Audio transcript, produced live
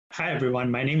Hi, everyone.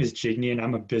 My name is Jigney, and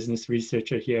I'm a business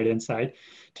researcher here at Inside.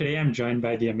 Today, I'm joined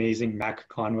by the amazing Mac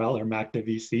Conwell, or Mac the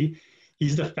VC.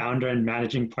 He's the founder and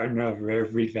managing partner of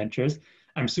Rarebreed Ventures.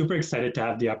 I'm super excited to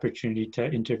have the opportunity to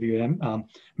interview him.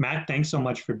 Mac, thanks so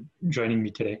much for joining me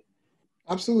today.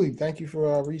 Absolutely. Thank you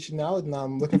for reaching out, and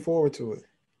I'm looking forward to it.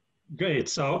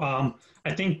 Great.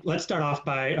 I think let's start off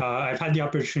by I've had the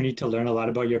opportunity to learn a lot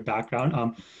about your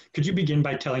background. Could you begin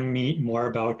by telling me more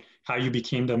about how you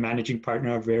became the managing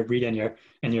partner of Rarebreed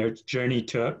and your journey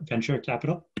to venture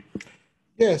capital?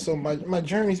 Yeah, so my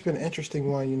journey's been an interesting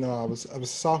one. I was a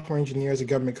software engineer as a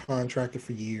government contractor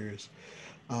for years.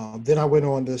 Then I went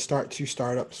on to start two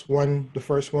startups. The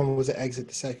first one was an exit.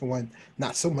 The second one,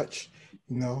 not so much.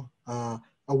 You know, I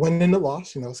went in the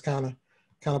loss. It's kind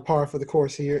of par for the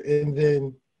course here. And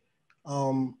then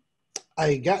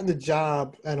I got the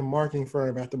job at a marketing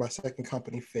firm after my second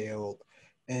company failed,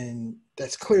 and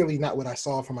that's clearly not what I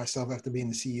saw for myself after being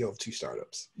the CEO of two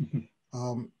startups. Mhm.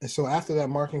 And so after that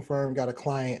marketing firm got a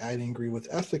client I didn't agree with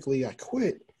ethically, I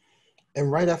quit.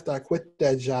 And right after I quit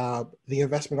that job, the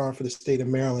investment arm for the state of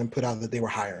Maryland put out that they were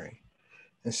hiring.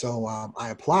 And so I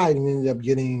applied and ended up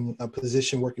getting a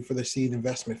position working for the seed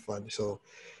investment fund. So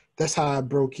that's how I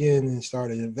broke in and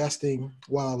started investing.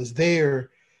 While I was there,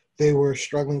 they were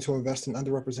struggling to invest in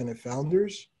underrepresented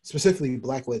founders, specifically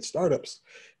Black-led startups.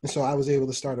 And so I was able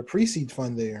to start a pre-seed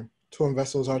fund there to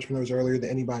invest those entrepreneurs earlier than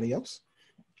anybody else.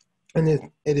 And it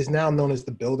is now known as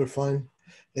the Builder Fund.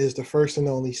 It is the first and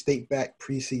only state-backed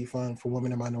pre-seed fund for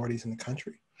women and minorities in the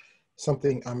country.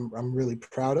 Something I'm really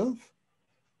proud of.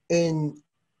 And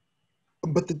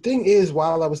but the thing is,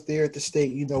 while I was there at the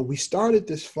state, we started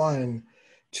this fund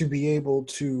to be able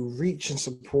to reach and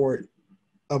support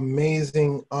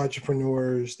amazing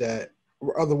entrepreneurs that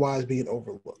were otherwise being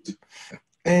overlooked.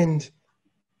 And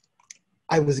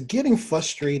I was getting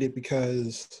frustrated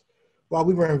because while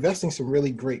we were investing some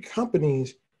really great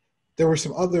companies, there were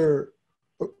some other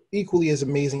equally as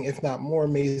amazing, if not more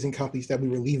amazing companies that we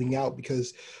were leaving out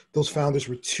because those founders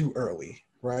were too early,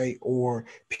 right? Or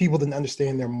people didn't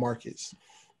understand their markets.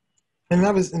 And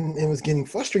it was getting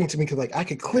frustrating to me because I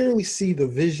could clearly see the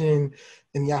vision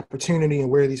and the opportunity and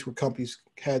where these companies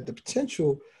had the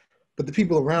potential, but the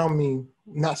people around me,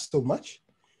 not so much.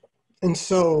 And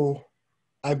so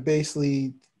I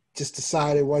basically just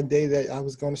decided one day that I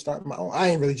was going to start my own. I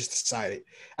ain't really just decided.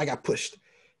 I got pushed.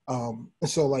 And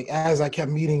so as I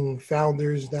kept meeting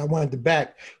founders that I wanted to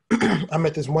back, I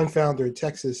met this one founder in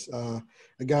Texas, a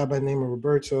guy by the name of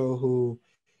Roberto, who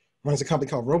runs a company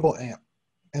called RoboAmp.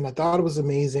 And I thought it was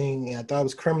amazing. And I thought it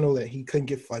was criminal that he couldn't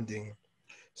get funding.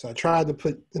 So I tried to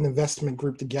put an investment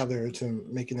group together to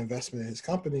make an investment in his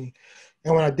company.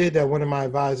 And when I did that, one of my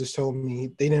advisors told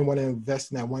me they didn't want to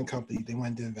invest in that one company. They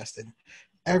wanted to invest in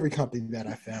every company that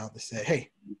I found. They said,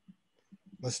 hey,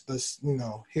 let's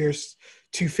here's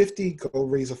 250, go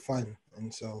raise a fund.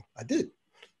 And so I did.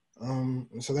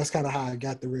 So that's kind of how I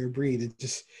got the Rarebreed.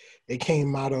 It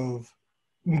came out of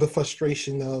the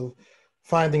frustration of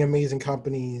finding amazing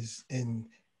companies and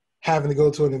having to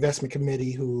go to an investment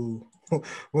committee who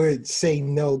would say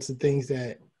no to things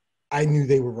that I knew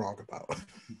they were wrong about.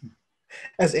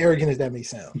 As arrogant as that may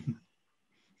sound.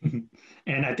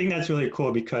 And I think that's really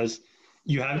cool because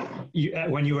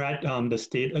when you were at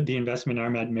the investment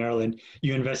arm at Maryland,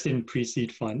 you invested in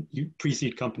pre-seed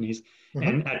companies, Mm-hmm.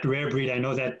 and at Rarebreed, I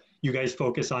know that you guys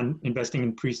focus on investing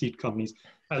in pre-seed companies.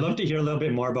 I'd love to hear a little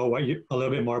bit more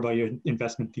about your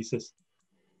investment thesis.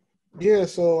 Yeah,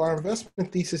 so our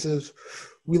investment thesis is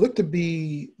we look to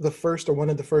be the first or one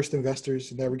of the first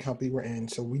investors in every company we're in.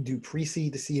 So we do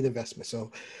pre-seed to seed investment.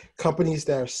 So companies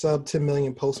that are sub 10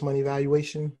 million post-money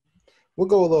valuation, we'll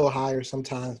go a little higher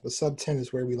sometimes, but sub 10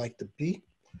 is where we like to be.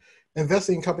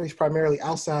 Investing in companies primarily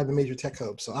outside the major tech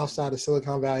hubs, so outside of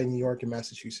Silicon Valley, New York, and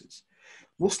Massachusetts.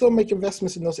 We'll still make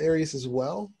investments in those areas as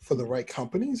well for the right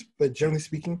companies, but generally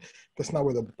speaking, that's not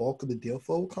where the bulk of the deal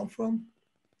flow will come from.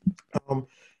 Um,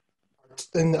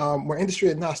 and we're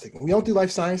industry agnostic. We don't do life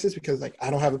sciences because I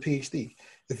don't have a PhD.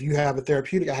 If you have a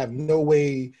therapeutic, I have no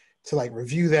way to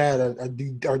review that or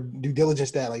do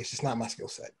diligence that. It's just not my skill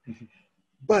set. Mm-hmm.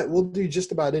 But we'll do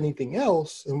just about anything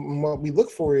else. And what we look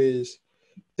for is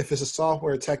if it's a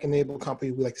software tech enabled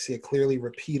company, we like to see a clearly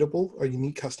repeatable or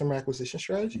unique customer acquisition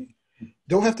strategy.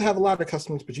 Don't have to have a lot of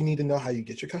customers, but you need to know how you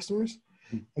get your customers.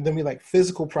 And then we like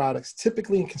physical products,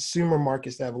 typically in consumer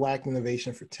markets that have lacked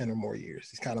innovation for 10 or more years,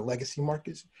 these kind of legacy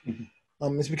markets.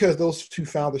 Mm-hmm. It's because those two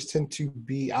founders tend to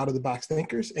be out of the box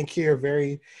thinkers and care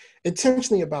very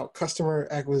intentionally about customer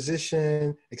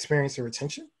acquisition, experience, and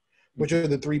retention, which are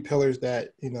the three pillars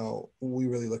that, we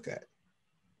really look at.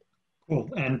 Cool.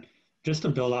 And just to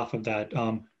build off of that,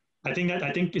 I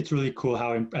think it's really cool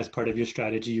how, as part of your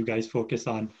strategy, you guys focus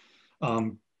on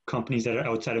companies that are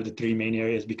outside of the three main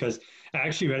areas. Because I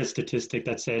actually read a statistic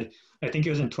that said, I think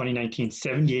it was in 2019,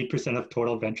 78% of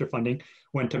total venture funding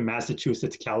went to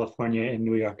Massachusetts, California, and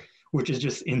New York, which is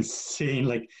just insane.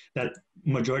 Like that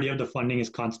majority of the funding is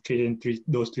concentrated in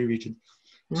those three regions.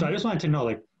 So I just wanted to know,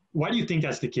 like, why do you think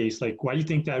that's the case? Like, why do you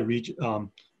think that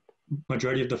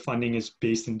majority of the funding is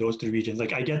based in those three regions?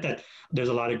 Like, I get that there's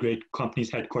a lot of great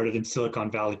companies headquartered in Silicon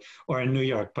Valley or in New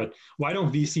York, but why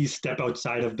don't VCs step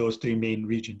outside of those three main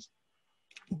regions?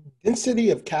 Density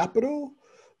of capital,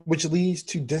 which leads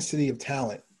to density of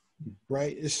talent,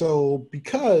 right? So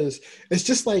because it's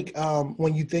just like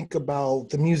when you think about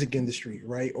the music industry,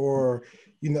 right? Or,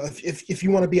 if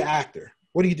you want to be an actor,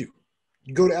 what do?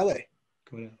 You go to LA.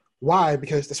 Why?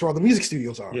 Because that's where all the music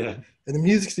studios are. Yeah. And the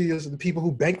music studios are the people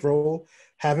who bankroll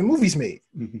having movies made.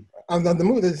 On the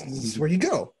movie, this is where you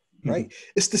go, right?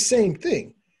 It's the same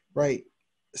thing, right?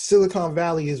 Silicon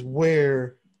Valley is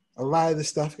where a lot of this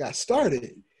stuff got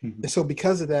started. And so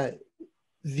because of that,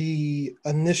 the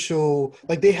initial,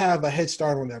 like they have a head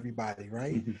start on everybody,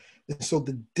 right? And so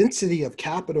the density of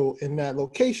capital in that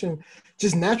location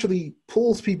just naturally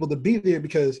pulls people to be there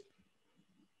because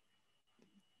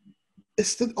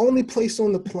it's the only place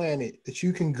on the planet that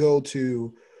you can go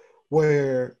to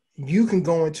where you can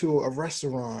go into a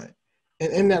restaurant,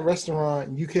 and in that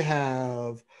restaurant, you could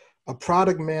have a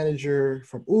product manager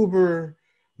from Uber,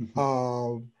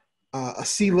 a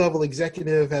C-level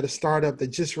executive at a startup that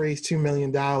just raised $2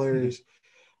 million,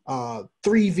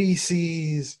 three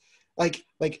VCs. Like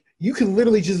you can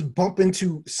literally just bump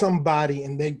into somebody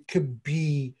and they could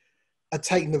be a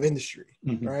titan of industry,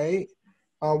 right?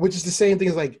 Which is the same thing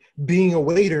as like being a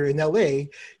waiter in LA.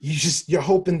 You're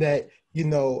hoping that,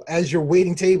 as you're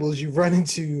waiting tables, you run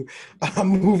into a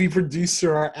movie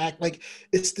producer or act. Like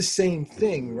it's the same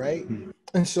thing, right?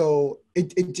 And so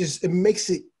it makes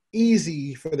it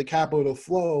easy for the capital to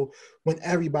flow when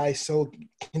everybody's so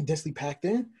densely packed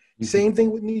in. Same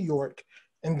thing with New York.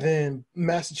 And then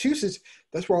Massachusetts,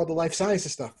 that's where all the life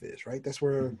sciences stuff is, right? That's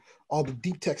where all the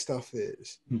deep tech stuff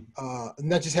is.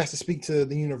 And that just has to speak to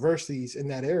the universities in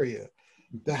that area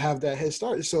that have that head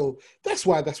start. So that's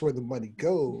where the money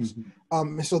goes.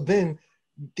 And so then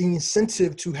the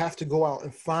incentive to have to go out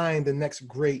and find the next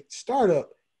great startup,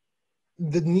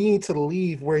 the need to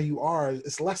leave where you are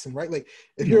is lessened, right? Like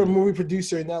if you're a movie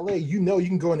producer in LA, you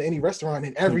can go into any restaurant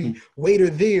and every waiter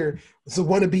there is a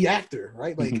wannabe actor,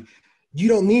 right? Like you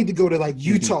don't need to go to like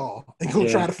Utah and go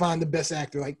try to find the best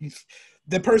actor. Like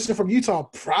the person from Utah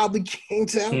probably came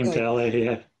to LA.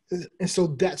 Yeah. And so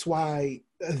that's why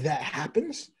that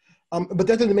happens. But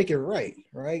that doesn't make it right?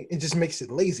 It just makes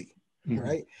it lazy,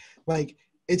 right? Like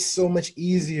it's so much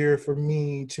easier for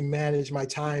me to manage my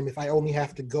time if I only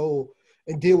have to go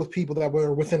and deal with people that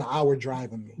were within an hour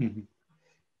drive of me.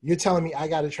 You're telling me I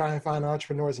got to try and find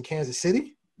entrepreneurs in Kansas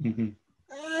City?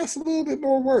 That's a little bit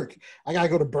more work. I got to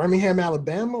go to Birmingham,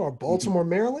 Alabama or Baltimore,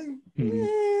 Maryland?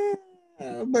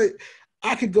 But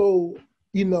I could go,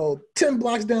 10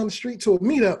 blocks down the street to a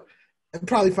meetup and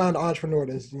probably find an entrepreneur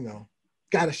that's,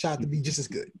 got a shot to be just as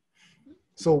good.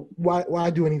 So why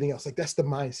do anything else? Like that's the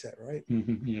mindset, right?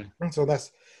 And so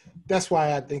that's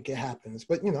why I think it happens.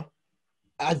 But,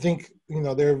 I think,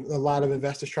 there are a lot of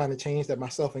investors trying to change that,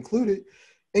 myself included.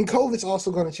 And COVID's also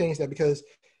going to change that because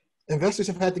investors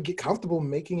have had to get comfortable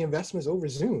making investments over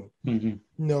Zoom,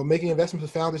 making investments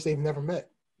with founders they've never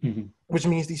met, which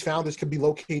means these founders could be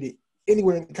located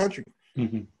anywhere in the country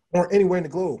or anywhere in the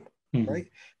globe, right?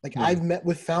 Like I've met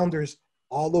with founders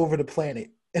all over the planet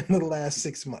in the last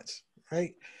 6 months,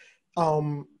 right?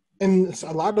 And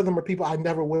a lot of them are people I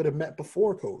never would have met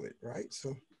before COVID, right?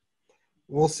 So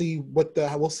we'll see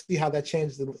how that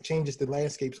changes the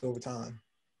landscapes over time.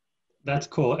 That's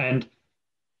cool. And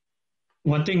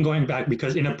one thing going back,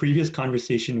 because in a previous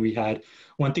conversation we had,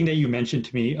 one thing that you mentioned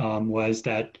to me was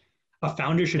that a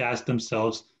founder should ask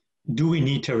themselves, do we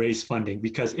need to raise funding?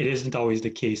 Because it isn't always the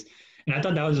case. And I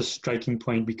thought that was a striking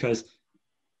point because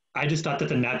I just thought that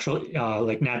the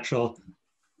natural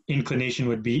inclination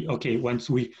would be, okay, once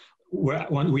we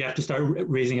have to start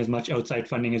raising as much outside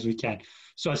funding as we can.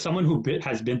 So as someone who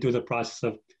has been through the process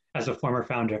as a former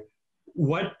founder,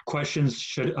 what questions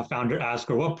should a founder ask,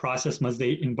 or what process must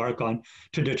they embark on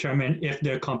to determine if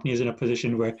their company is in a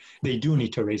position where they do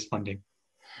need to raise funding?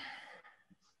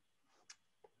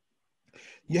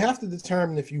 You have to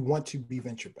determine if you want to be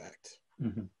venture backed,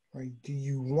 right? Do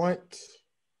you want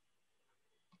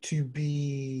to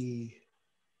be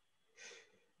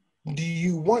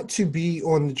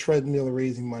on the treadmill of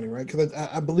raising money, right? Because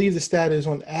I believe the stat is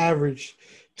on average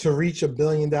to reach $1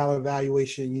 billion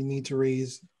valuation, you need to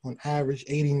raise on average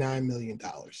 $89 million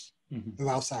Mm-hmm. of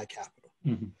outside capital.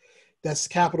 Mm-hmm. That's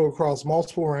capital across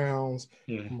multiple rounds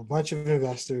Yeah. from a bunch of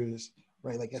investors,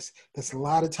 right? Like that's a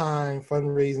lot of time,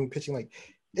 fundraising, pitching. Like,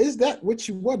 is that what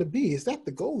you want to be? Is that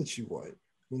the goal that you want?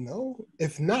 You know,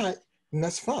 if not, then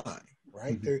that's fine,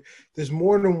 right? Mm-hmm. There's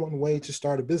more than one way to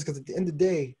start a business because at the end of the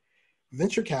day,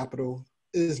 venture capital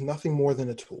is nothing more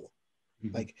than a tool.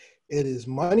 Mm-hmm. Like, it is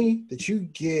money that you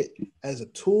get as a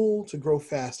tool to grow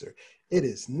faster. It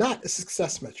is not a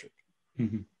success metric.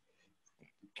 Mm-hmm.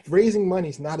 Raising money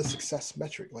is not a success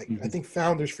metric. Like, Mm-hmm. I think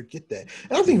founders forget that.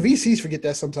 And I think VCs forget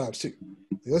that sometimes too.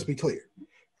 Like, let's be clear,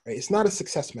 right? It's not a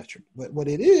success metric, but what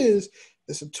it is,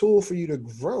 it's a tool for you to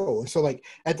grow. And so, like,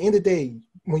 at the end of the day,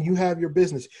 when you have your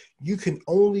business, you can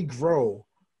only grow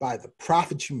by the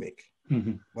profit you make.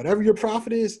 Mm-hmm. Whatever your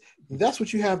profit is, that's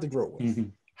what you have to grow with, Mm-hmm.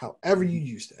 however you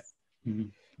use that. Mm-hmm.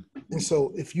 And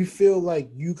so if you feel like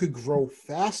you could grow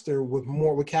faster with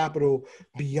capital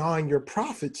beyond your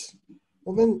profits,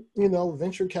 well then, you know,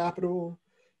 venture capital,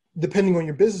 depending on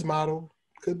your business model,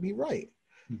 could be right.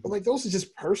 Mm-hmm. But like, those are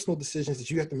just personal decisions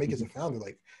that you have to make as a founder.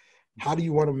 Like, how do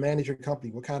you want to manage your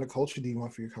company? What kind of culture do you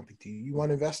want for your company? Do you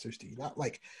want investors? Do you not?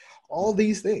 Like, all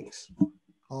these things.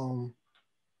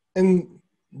 And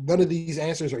none of these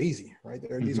answers are easy, right?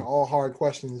 These are all hard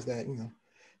questions that, you know,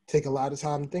 take a lot of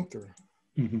time to think through.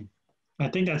 Mm-hmm. I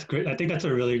think that's great. I think that's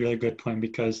a really, really good point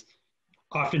because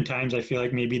oftentimes I feel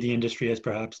like maybe the industry has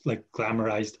perhaps like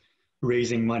glamorized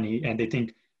raising money and they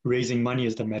think raising money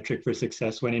is the metric for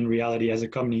success when in reality as a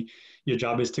company, your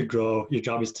job is to grow, your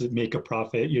job is to make a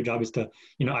profit, your job is to,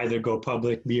 you know, either go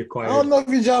public, be acquired. I don't know if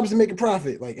your job is to make a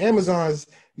profit. Like, Amazon's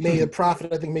made a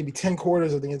profit, I think maybe 10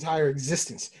 quarters of the entire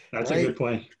existence. That's right? a good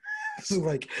point. So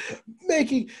like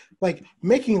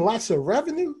making lots of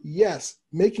revenue, yes.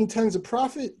 Making tons of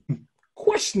profit,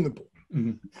 questionable.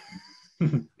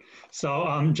 Mm-hmm.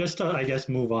 So just to, I guess,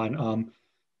 move on.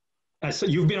 So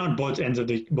you've been on both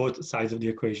sides of the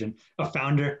equation, a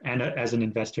founder and as an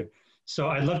investor. So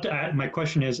I'd love to add, my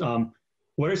question is,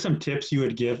 what are some tips you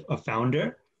would give a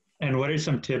founder and what are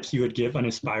some tips you would give an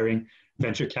aspiring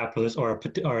venture capitalist or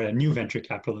a new venture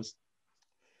capitalist?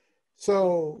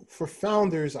 So for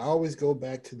founders, I always go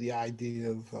back to the idea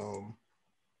of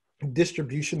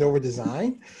distribution over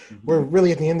design, where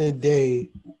really at the end of the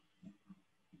day,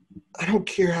 I don't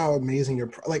care how amazing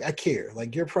I care.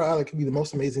 Like, your product can be the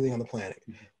most amazing thing on the planet.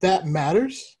 That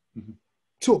matters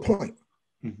to a point.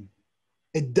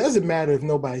 It doesn't matter if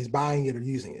nobody's buying it or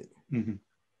using it.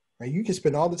 Right? You can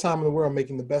spend all the time in the world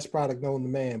making the best product known to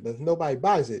man, but if nobody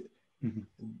buys it, it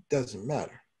doesn't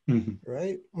matter.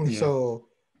 Right? Yeah. So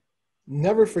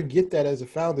never forget that as a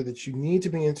founder, that you need to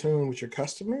be in tune with your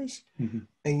customers and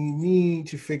you need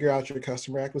to figure out your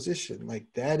customer acquisition. Like,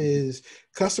 that is,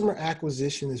 customer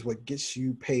acquisition is what gets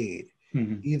you paid,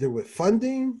 either with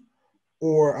funding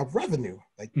or a revenue.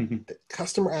 Like, the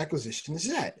customer acquisition is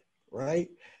that, right?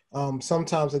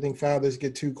 Sometimes I think founders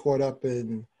get too caught up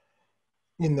in,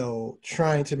 you know,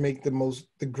 trying to make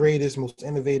the greatest, most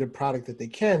innovative product that they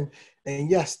can. And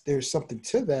yes, there's something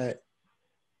to that.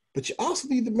 But you also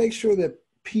need to make sure that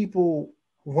people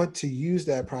want to use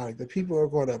that product, that people are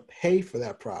going to pay for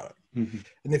that product. And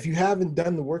if you haven't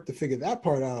done the work to figure that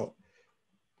part out,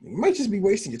 you might just be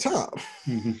wasting your time.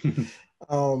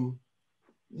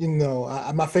 You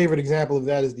know, my favorite example of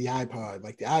that is the iPod.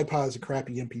 Like, the iPod is a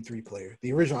crappy MP3 player.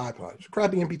 The original iPod,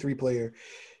 crappy MP3 player,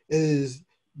 is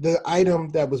the item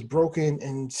that was broken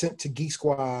and sent to Geek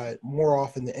Squad more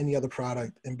often than any other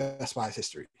product in Best Buy's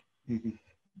history.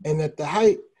 And at the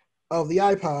height of the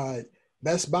iPod,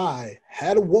 Best Buy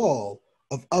had a wall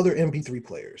of other MP3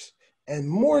 players, and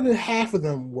more than half of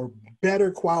them were better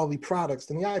quality products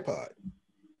than the iPod.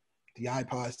 The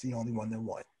iPod's the only one that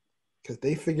won because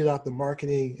they figured out the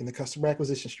marketing and the customer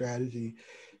acquisition strategy,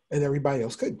 and everybody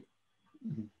else couldn't.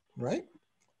 Right?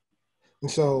 And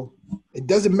so it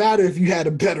doesn't matter if you had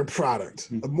a better product,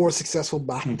 a more successful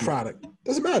product.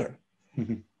 Doesn't matter.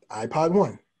 iPod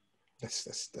won.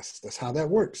 That's how that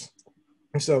works.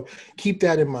 And so keep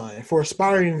that in mind. For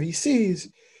aspiring VCs,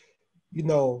 you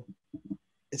know,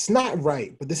 it's not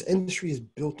right, but this industry is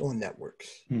built on networks.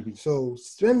 So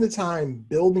spend the time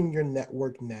building your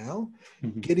network now,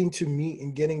 getting to meet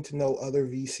and getting to know other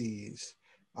VCs.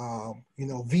 You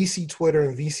know, VC Twitter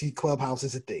and VC Clubhouse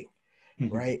is a thing,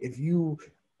 right? If you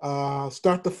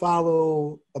start to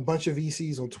follow a bunch of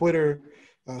VCs on Twitter,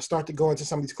 start to go into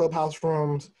some of these Clubhouse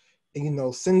rooms, and, you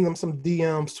know, send them some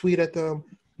DMs, tweet at them.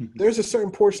 There's a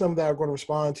certain portion of them that are going to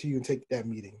respond to you and take that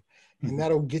meeting. And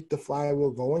that'll get the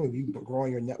flywheel going of you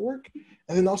growing your network.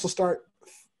 And then also start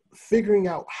figuring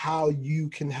out how you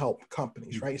can help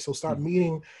companies, right? So start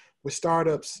meeting with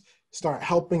startups start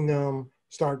helping them,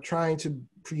 start trying to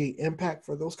create impact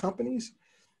for those companies,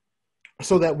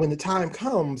 so that when the time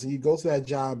comes and you go to that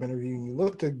job interview and you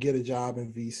look to get a job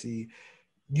in VC,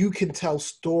 you can tell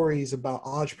stories about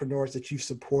entrepreneurs that you've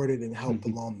supported and helped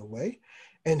along the way,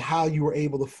 and how you were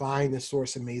able to find and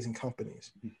source amazing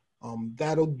companies.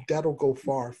 That'll go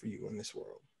far for you in this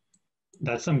world.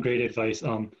 That's some great advice.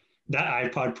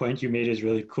 That iPod point you made is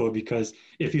really cool, because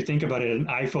if you think about it, an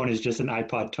iPhone is just an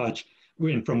iPod Touch,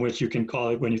 from which you can call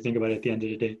it when you think about it at the end of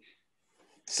the day.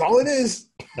 That's all it is.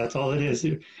 That's all it is.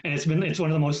 And it's one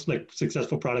of the most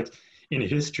successful products in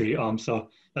history. So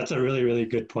that's a really, really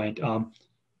good point.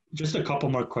 Just a couple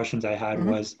more questions I had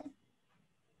was,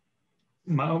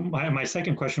 my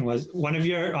second question was, one of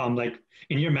your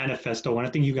in your manifesto, one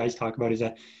of the things you guys talk about is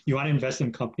that you want to invest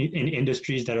in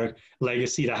industries that are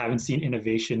legacy, that haven't seen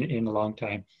innovation in a long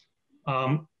time.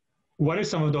 What are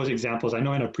some of those examples? I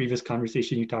know in a previous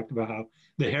conversation you talked about how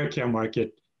the hair care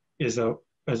market is a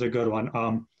good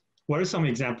one. What are some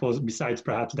examples besides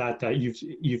perhaps that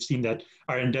you've seen that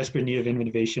are in desperate need of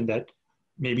innovation that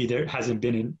maybe there hasn't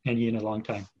been any in a long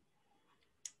time?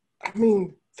 I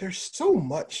mean, there's so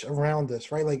much around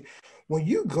us, right? Like when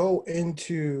you go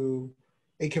into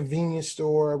a convenience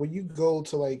store, when you go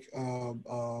to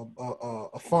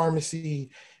a pharmacy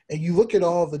and you look at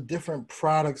all the different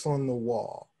products on the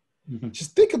wall,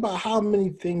 just think about how many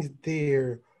things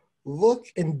there look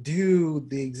and do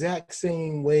the exact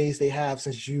same ways they have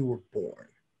since you were born.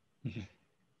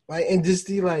 Right? And just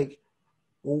be like,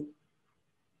 well,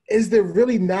 is there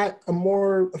really not a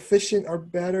more efficient or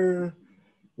better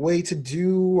way to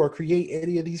do or create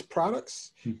any of these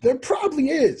products? There probably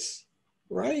is,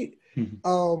 right?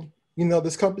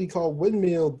 This company called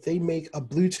Windmill, they make a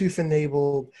Bluetooth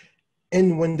enabled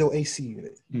in-window AC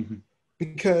unit.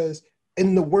 Because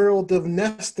in the world of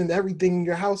Nest and everything in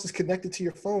your house is connected to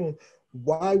your phone,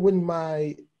 why wouldn't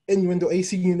my in-window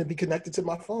AC unit be connected to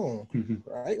my phone?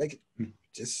 Right? Like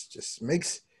just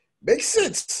makes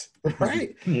sense,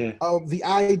 right? The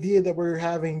idea that we're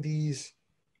having these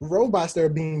robots that are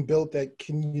being built that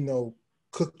can,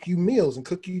 cook you meals and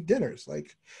cook you dinners.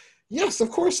 Like, yes, of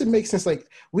course it makes sense. Like,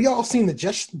 we all seen the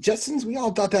Jetsons. We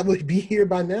all thought that would be here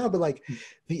by now. But like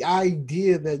the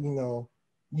idea that,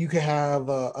 you could have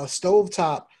a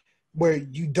stovetop where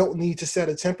you don't need to set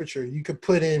a temperature. You could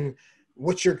put in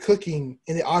what you're cooking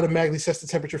and it automatically sets the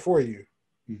temperature for you.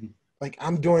 Like,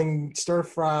 I'm doing stir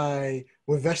fry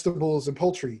with vegetables and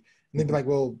poultry. And they'd be like,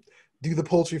 well, do the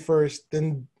poultry first,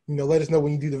 then let us know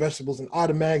when you do the vegetables, and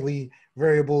automatically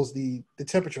variables the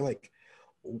temperature. Like,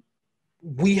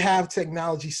 we have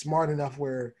technology smart enough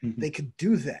where they could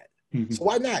do that. So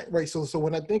why not, right? So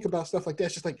when I think about stuff like that,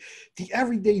 it's just like the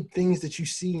everyday things that you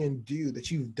see and do that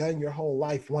you've done your whole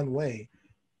life one way.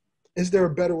 Is there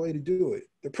a better way to do it?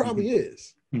 There probably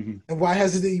is. And why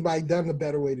hasn't anybody done a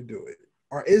better way to do it?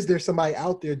 Or is there somebody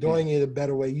out there doing it a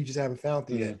better way? You just haven't found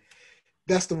it yet.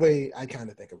 That's the way I kind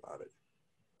of think about it.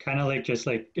 Kind of like,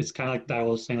 it's kind of like that I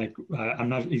was saying, I'm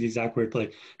not the exact word,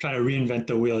 but trying to reinvent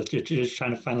the wheel. You're just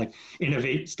trying to find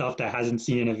innovate stuff that hasn't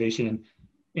seen innovation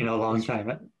in a long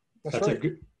time. That's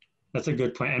right. That's a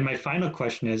good point. And my final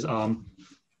question is I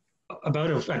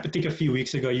think a few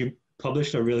weeks ago, you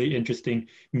published a really interesting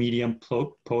Medium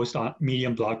blog post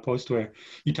where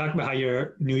you talk about how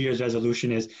your New Year's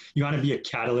resolution is you want to be a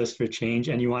catalyst for change,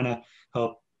 and you want to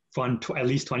help fund at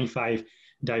least 25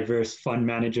 diverse fund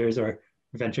managers or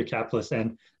venture capitalists.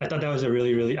 And I thought that was I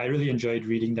really enjoyed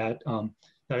reading that.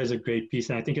 That is a great piece,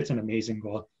 and I think it's an amazing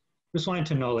goal. Just wanted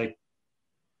to know,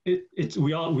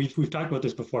 we've talked about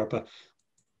this before, but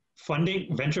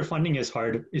venture funding is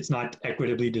hard. It's not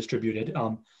equitably distributed.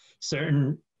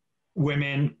 Certain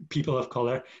women, people of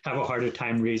color, have a harder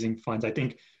time raising funds. I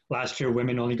think last year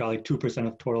women only got 2%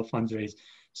 of total funds raised.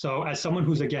 So as someone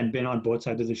who's again been on both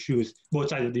sides of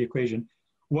the equation,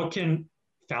 what can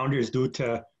founders do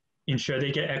to ensure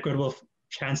they get equitable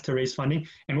chance to raise funding,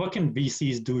 and what can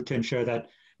VCs do to ensure that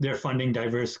they're funding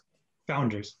diverse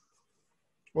founders?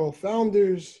 Well,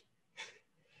 founders,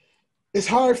 it's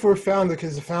hard for a founder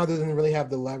because the founder doesn't really have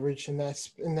the leverage in that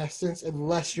sense,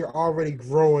 unless you're already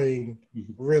growing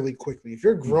really quickly. If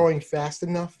you're growing fast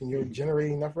enough and you're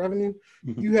generating enough revenue,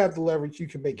 you have the leverage, you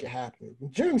can make it happen.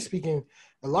 Generally speaking,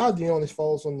 a lot of the onus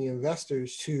falls on the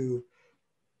investors to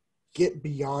get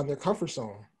beyond their comfort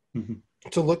zone,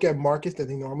 to look at markets that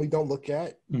they normally don't look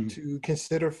at, to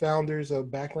consider founders of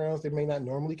backgrounds they may not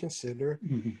normally consider,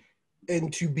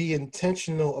 and to be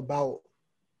intentional about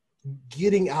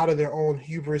getting out of their own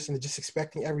hubris and just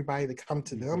expecting everybody to come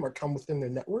to them or come within their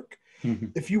network.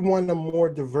 If you want a more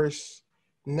diverse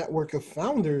network of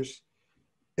founders,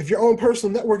 If your own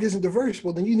personal network isn't diverse,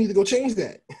 well, then you need to go change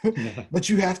that. Yeah. But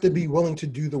you have to be willing to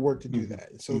do the work to do Mm-hmm.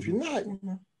 that. So if you're not,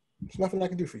 there's nothing I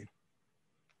can do for you.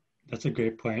 That's a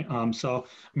great point. So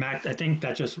Mac, I think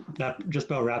that just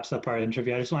about wraps up our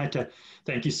interview. I just wanted to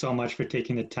thank you so much for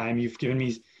taking the time. You've given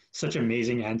me such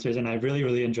amazing answers, and I really,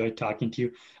 really enjoyed talking to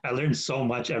you. I learned so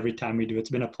much every time we do. It's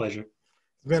been a pleasure.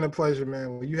 It's been a pleasure,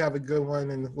 man. Well, you have a good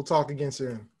one, and we'll talk again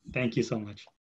soon. Thank you so much.